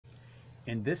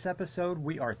In this episode,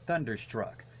 we are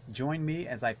Thunderstruck. Join me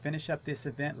as I finish up this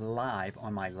event live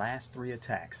on my last 3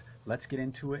 attacks. Let's get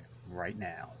into it right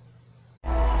now.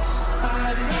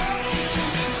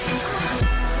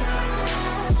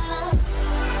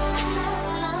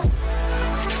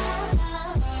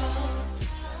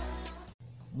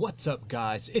 What's up,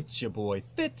 guys? It's your boy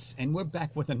Fitz, and we're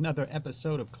back with another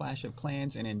episode of Clash of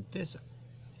Clans. And in this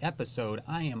episode,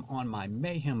 I am on my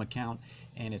Mayhem account,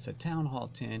 and it's a Town Hall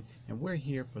 10, and we're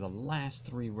here for the last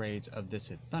 3 raids of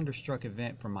this Thunderstruck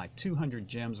event for my 200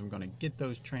 gems. I'm going to get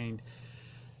those trained,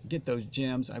 get those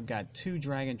gems. I've got 2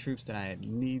 dragon troops that I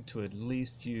need to at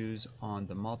least use on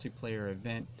the multiplayer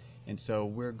event, and so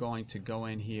we're going to go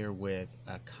in here with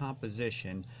a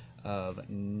composition of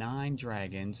 9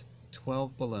 dragons,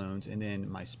 12 balloons, and then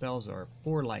my spells are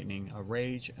 4 lightning, a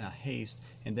rage, a haste,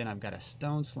 and then I've got a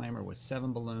stone slammer with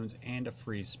 7 balloons and a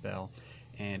freeze spell.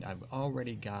 And I've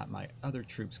already got my other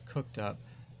troops cooked up,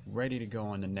 ready to go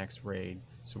on the next raid.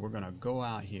 So we're going to go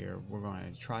out here, we're going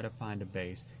to try to find a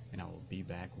base, and I will be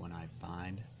back when I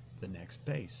find the next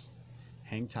base.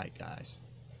 Hang tight, guys.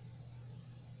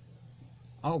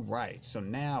 Alright, so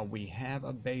now we have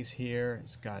a base here.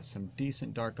 It's got some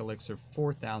decent dark elixir.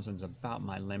 4,000 is about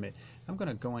my limit. I'm going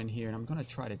to go in here and I'm going to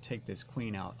try to take this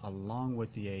queen out along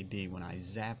with the AD when I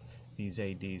zap these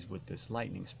ADs with this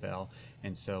lightning spell.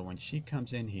 And so when she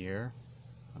comes in here,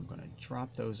 I'm going to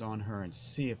drop those on her and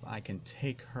see if I can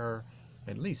take her,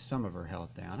 at least some of her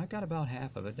health down. I got about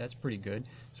half of it. That's pretty good.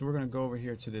 So we're going to go over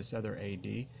here to this other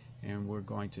AD and we're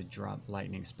going to drop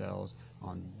lightning spells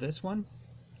on this one.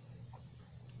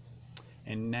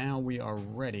 And now we are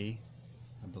ready,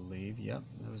 I believe. Yep,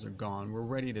 those are gone. We're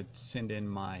ready to send in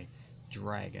my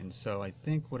dragon. So I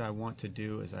think what I want to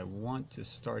do is I want to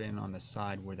start in on the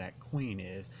side where that queen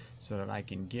is so that I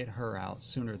can get her out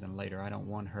sooner than later. I don't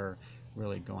want her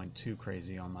really going too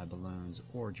crazy on my balloons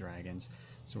or dragons.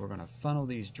 So we're going to funnel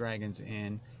these dragons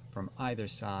in from either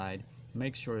side.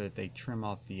 Make sure that they trim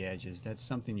off the edges. That's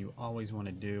something you always want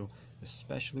to do,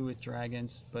 especially with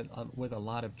dragons, but with a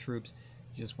lot of troops.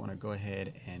 You just want to go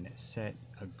ahead and set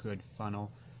a good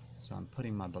funnel. So I'm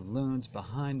putting my balloons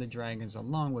behind the dragons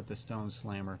along with the stone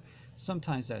slammer.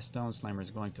 Sometimes that stone slammer is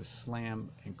going to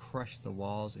slam and crush the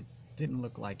walls. It didn't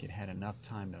look like it had enough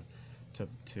time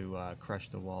to crush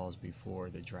the walls before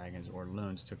the dragons or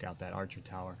loons took out that archer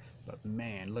tower. But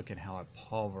man, look at how I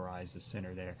pulverized the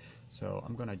center there. So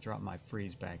I'm going to drop my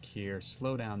freeze back here,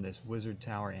 slow down this wizard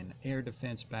tower and air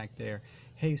defense back there,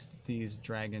 haste these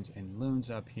dragons and loons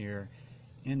up here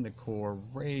in the core,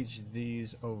 rage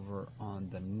these over on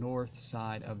the north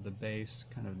side of the base,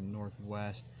 kind of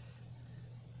northwest,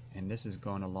 and this is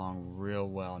going along real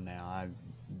well now. I've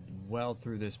well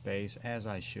through this base as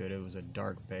I should. It was a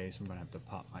dark base. I'm gonna have to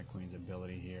pop my queen's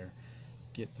ability here,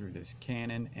 get through this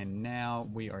cannon, and now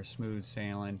we are smooth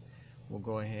sailing. We'll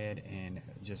go ahead and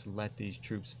just let these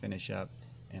troops finish up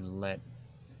and let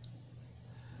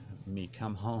me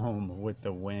come home with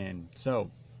the win.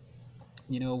 So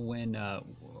you know, when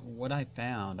what I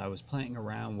found, I was playing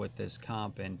around with this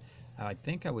comp, and I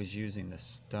think I was using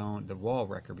the wall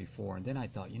wrecker before, and then I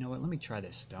thought, you know what, let me try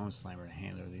this stone slammer to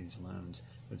handle these loons,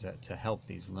 to help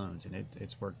these loons, and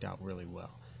it's worked out really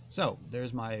well. So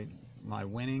there's my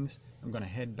winnings. I'm going to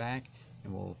head back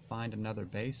and we'll find another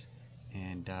base,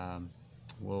 and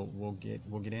we'll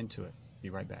get into it.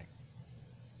 Be right back.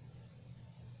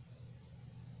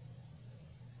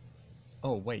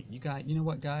 Oh wait, you know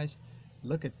what, guys?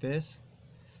 Look at this.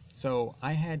 So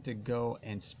I had to go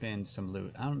and spend some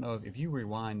loot. I don't know if you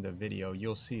rewind the video,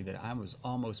 you'll see that I was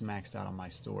almost maxed out on my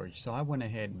storage. So I went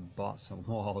ahead and bought some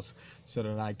walls so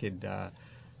that I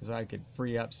could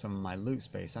free up some of my loot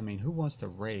space. I mean, who wants to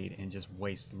raid and just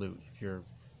waste loot? If your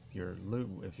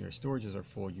storages are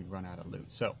full, you'd run out of loot.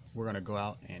 So we're gonna go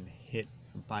out and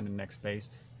find the next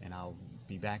base, and I'll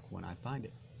be back when I find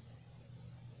it.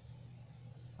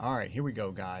 Alright, here we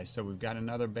go, guys. So we've got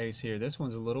another base here. This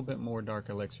one's a little bit more dark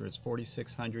elixir. It's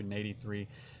 4,683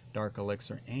 dark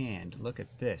elixir. And look at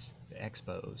this, the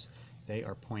expos. They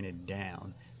are pointed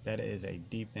down. That is a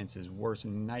defense's worst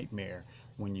nightmare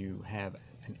when you have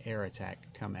an air attack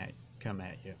come at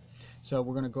you. So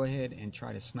we're going to go ahead and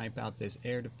try to snipe out this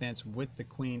air defense with the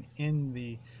queen in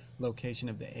the location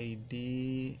of the AD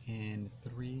in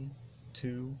 3,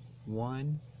 2,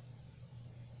 1.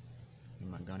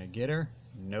 Am I going to get her?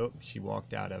 Nope, she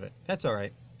walked out of it. That's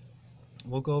alright.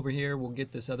 We'll go over here, we'll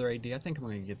get this other AD. I think I'm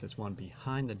going to get this one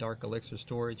behind the dark elixir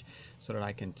storage so that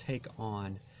I can take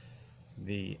on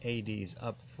the ADs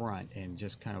up front and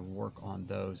just kind of work on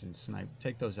those and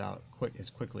take those out as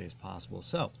quickly as possible.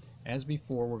 So as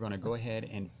before, we're going to go ahead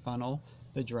and funnel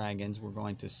the dragons. We're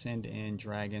going to send in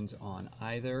dragons on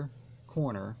either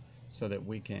corner so that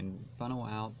we can funnel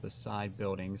out the side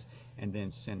buildings, and then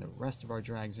send the rest of our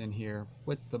drags in here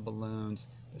with the balloons,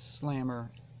 the slammer,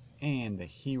 and the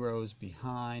heroes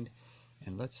behind.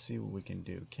 And let's see what we can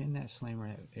do. Can that slammer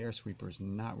have air sweepers?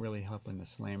 Not really helping the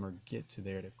slammer get to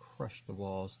there to crush the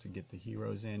walls to get the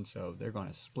heroes in, so they're going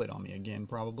to split on me again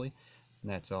probably.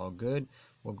 That's all good.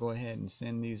 We'll go ahead and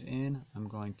send these in. I'm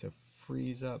going to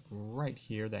freeze up right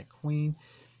here. That queen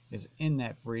is in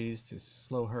that freeze to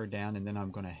slow her down, and then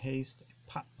I'm going to haste,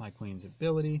 pop my queen's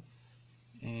ability,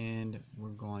 and we're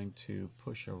going to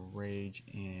push a rage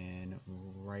in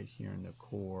right here in the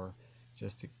core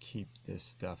just to keep this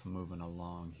stuff moving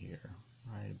along here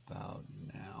right about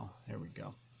now. There we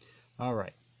go. All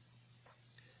right,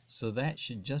 so that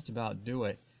should just about do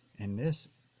it. And this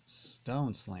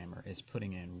stone slammer is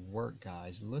putting in work,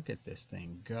 guys. Look at this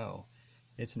thing go.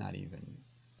 It's not even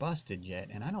busted yet,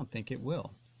 and I don't think it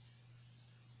will.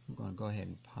 I'm going to go ahead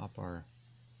and pop our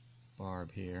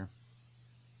barb here.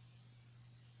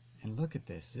 And look at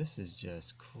this. This is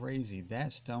just crazy.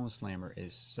 That stone slammer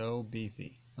is so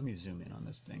beefy. Let me zoom in on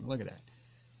this thing. Look at that.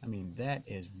 I mean, that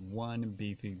is one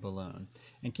beefy balloon.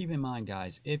 And keep in mind,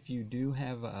 guys, if you do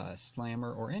have a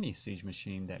slammer or any siege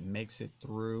machine that makes it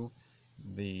through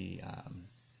the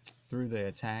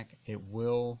attack, you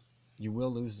will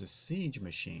lose the siege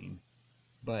machine,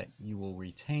 but you will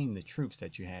retain the troops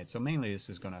that you had. So mainly this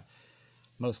is going to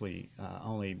mostly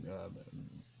only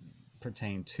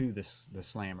pertain to the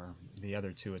slammer. The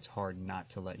other two, it's hard not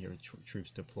to let your troops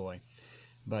deploy.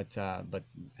 But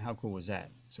how cool was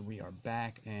that? So we are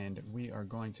back, and we are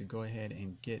going to go ahead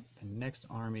and get the next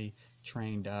army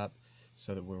trained up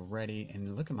so that we're ready.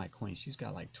 And look at my queen. She's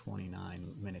got like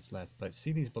 29 minutes left. But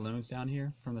see these balloons down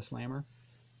here from the slammer?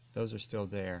 Those are still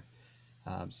there.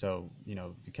 So, you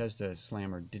know, because the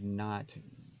slammer did not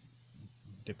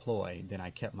deploy, then I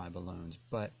kept my balloons.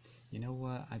 But you know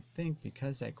what? I think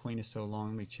because that queen is so long,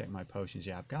 let me check my potions.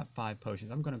 Yeah, I've got 5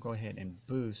 potions. I'm going to go ahead and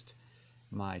boost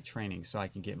my training so I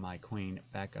can get my queen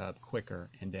back up quicker,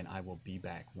 and then I will be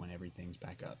back when everything's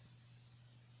back up.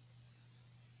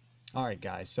 Alright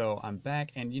guys, so I'm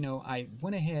back, and you know, I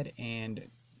went ahead and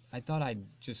I thought I'd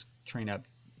just train up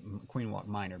Queen Walk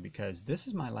Miner because this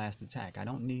is my last attack. I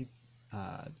don't need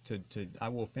I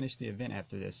will finish the event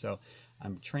after this, so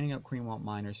I'm training up Queen Walk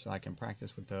Miners so I can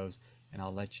practice with those, and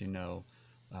I'll let you know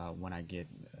when I get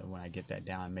that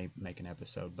down. I may make an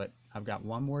episode, but I've got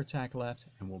one more attack left,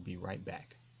 and we'll be right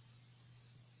back.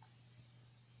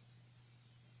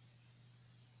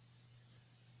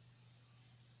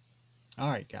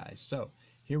 Alright guys, so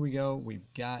here we go.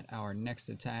 We've got our next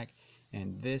attack,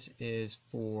 and this is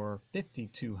for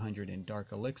 5,200 in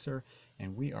Dark Elixir,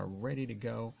 and we are ready to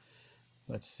go.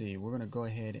 Let's see, we're going to go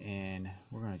ahead and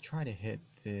we're going to try to hit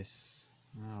this.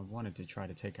 I wanted to try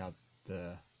to take out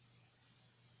the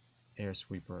air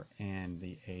sweeper and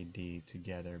the AD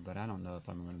together, but I don't know if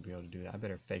I'm going to be able to do that. I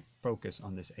better focus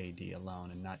on this AD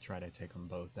alone and not try to take them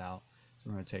both out. So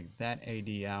we're going to take that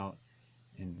AD out,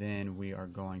 and then we are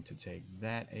going to take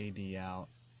that AD out,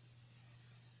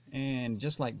 and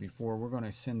just like before, we're going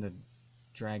to send the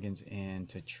dragons in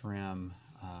to trim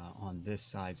on this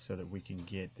side so that we can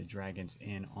get the dragons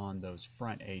in on those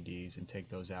front ADs and take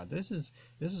those out. This is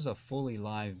a fully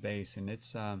live base, and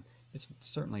it's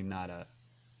certainly not a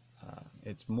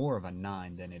it's more of a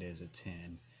 9 than it is a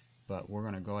 10, but we're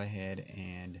going to go ahead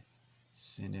and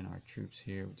send in our troops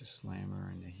here with the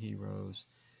slammer and the heroes,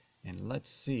 and let's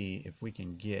see if we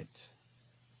can get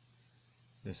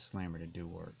this slammer to do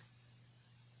work.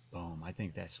 Boom. I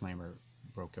think that slammer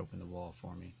broke open the wall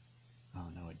for me. Oh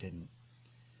no, it didn't.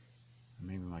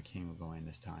 Maybe my king will go in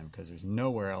this time because there's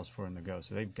nowhere else for him to go,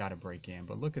 so they've got to break in.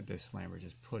 But look at this slammer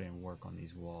just put in work on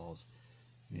these walls.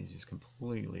 And he just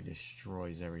completely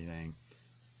destroys everything.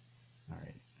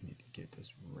 Alright, I need to get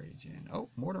this rage in. Oh,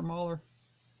 mortar mauler.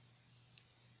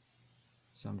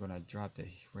 So I'm going to drop the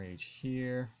rage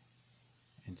here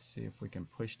and see if we can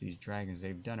push these dragons.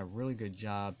 They've done a really good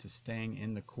job to staying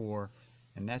in the core,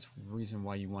 and that's the reason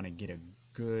why you want to get a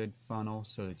good funnel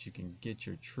so that you can get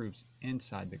your troops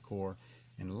inside the core.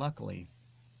 And luckily,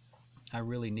 I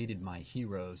really needed my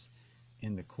heroes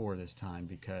in the core this time,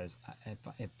 because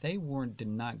if they did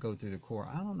not go through the core,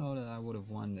 I don't know that I would have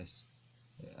won this.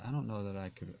 I don't know that I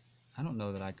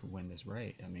could win this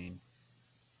raid. I mean,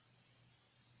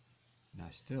 and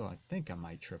I think I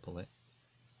might triple it.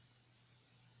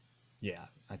 Yeah,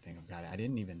 I think I've got it. I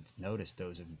didn't even notice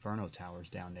those Inferno towers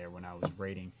down there when I was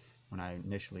raiding, when I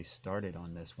initially started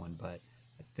on this one, but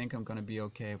I think I'm going to be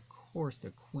okay. Of course,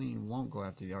 the queen won't go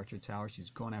after the archer tower.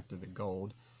 She's going after the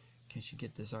gold. Can she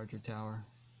get this archer tower?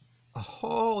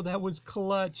 Oh, that was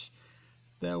clutch.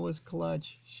 That was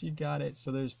clutch. She got it.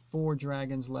 So there's 4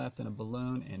 dragons left and a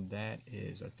balloon, and that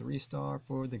is a 3-star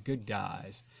for the good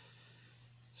guys.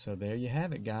 So there you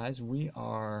have it, guys. We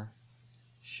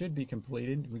should be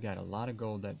completed. We got a lot of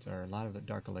gold, or a lot of the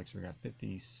dark elixir. We got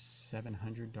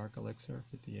 5,700 dark elixir,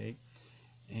 58.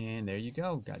 And there you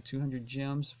go. Got 200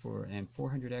 gems and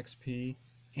 400 XP,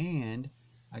 and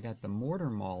I got the mortar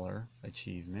mauler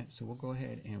achievement. So we'll go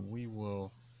ahead and we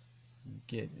will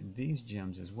get these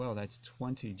gems as well. That's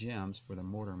 20 gems for the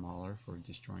mortar mauler for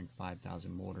destroying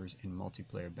 5,000 mortars in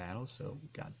multiplayer battles. So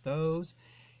got those,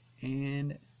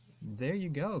 and there you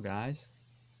go, guys.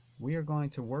 We are going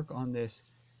to work on this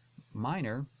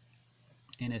miner,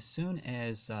 and as soon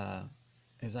as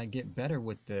I get better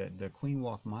with the Queen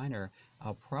Walk miner,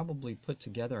 I'll probably put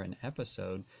together an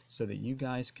episode so that you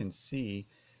guys can see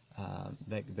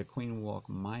the Queen Walk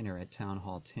miner at Town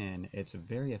Hall 10. It's a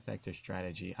very effective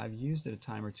strategy. I've used it a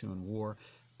time or two in war,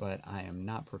 but I am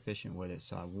not proficient with it,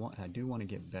 so I do want to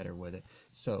get better with it.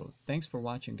 So thanks for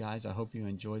watching, guys. I hope you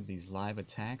enjoyed these live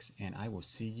attacks, and I will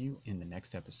see you in the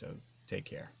next episode. Take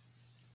care.